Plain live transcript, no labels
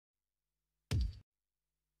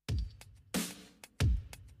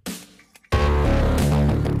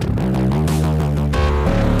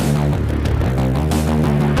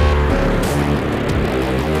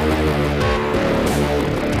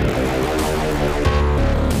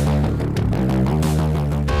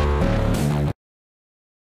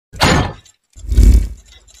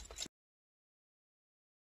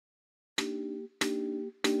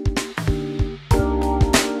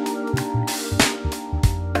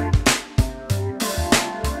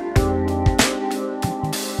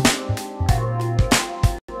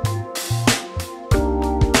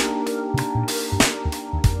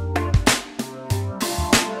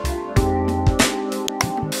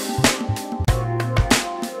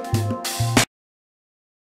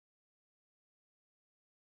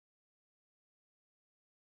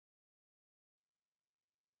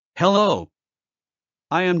Hello,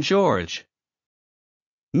 I am George.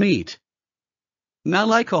 Meet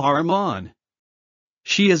Malika Harman.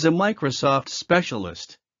 She is a Microsoft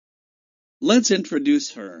specialist. Let's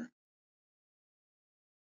introduce her.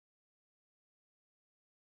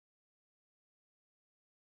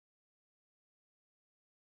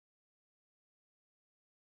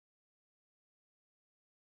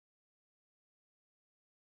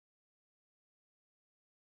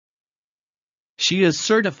 She is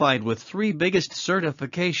certified with three biggest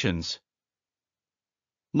certifications: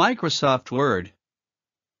 Microsoft Word,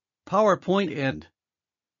 PowerPoint and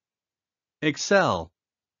Excel.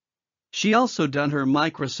 She also done her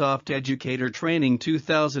Microsoft Educator Training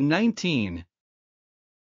 2019.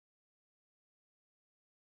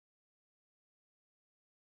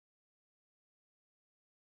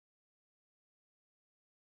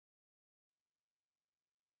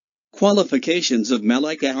 Qualifications of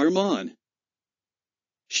Malika Harman.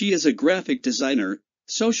 She is a graphic designer,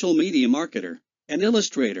 social media marketer, and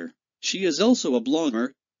illustrator. She is also a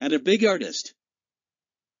blogger and a big artist.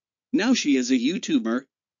 Now she is a YouTuber.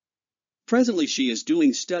 Presently she is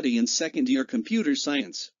doing study in second year computer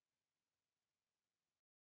science.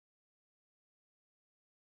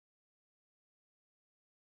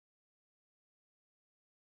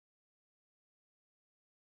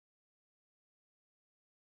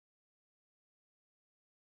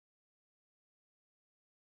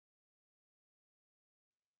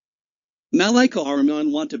 Malika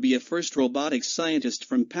Harman want to be a first robotics scientist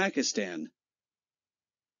from Pakistan.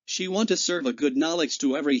 She want to serve a good knowledge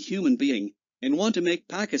to every human being and want to make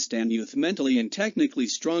Pakistan youth mentally and technically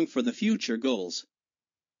strong for the future goals.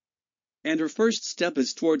 And her first step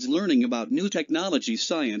is towards learning about new technology,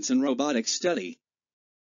 science and robotics study.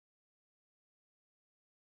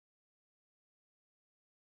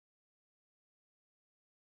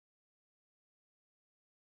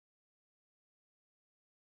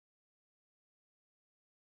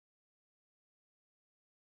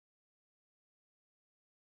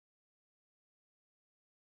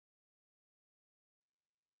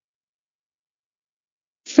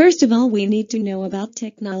 First of all, we need to know about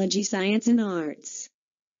technology, science, and arts.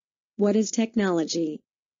 What is technology?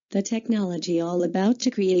 The technology all about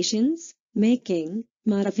the creations, making,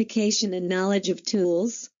 modification and knowledge of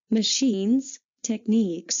tools, machines,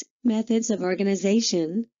 techniques, methods of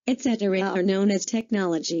organization, etc. are known as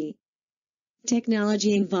technology.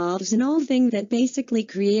 Technology involves in all things that basically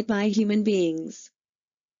created by human beings.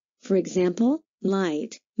 For example,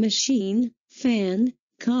 light, machine, fan,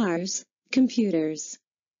 cars, computers,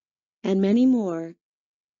 and many more.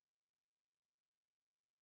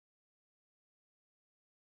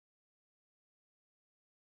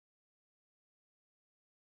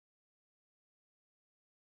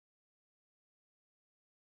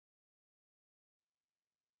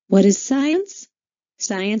 What is science?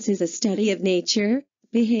 Science is a study of nature,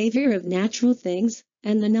 behavior of natural things,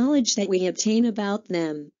 and the knowledge that we obtain about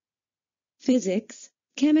them. Physics,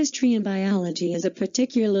 chemistry and biology is a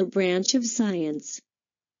particular branch of science.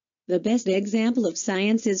 The best example of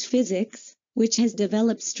science is physics, which has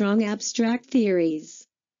developed strong abstract theories.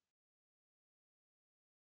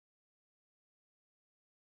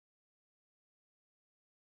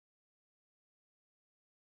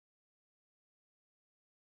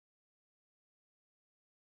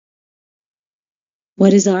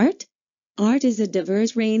 What is art? Art is a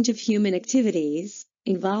diverse range of human activities,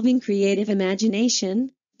 involving creative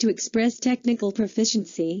imagination, to express technical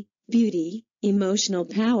proficiency, beauty, emotional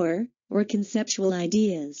power, or conceptual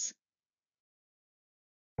ideas.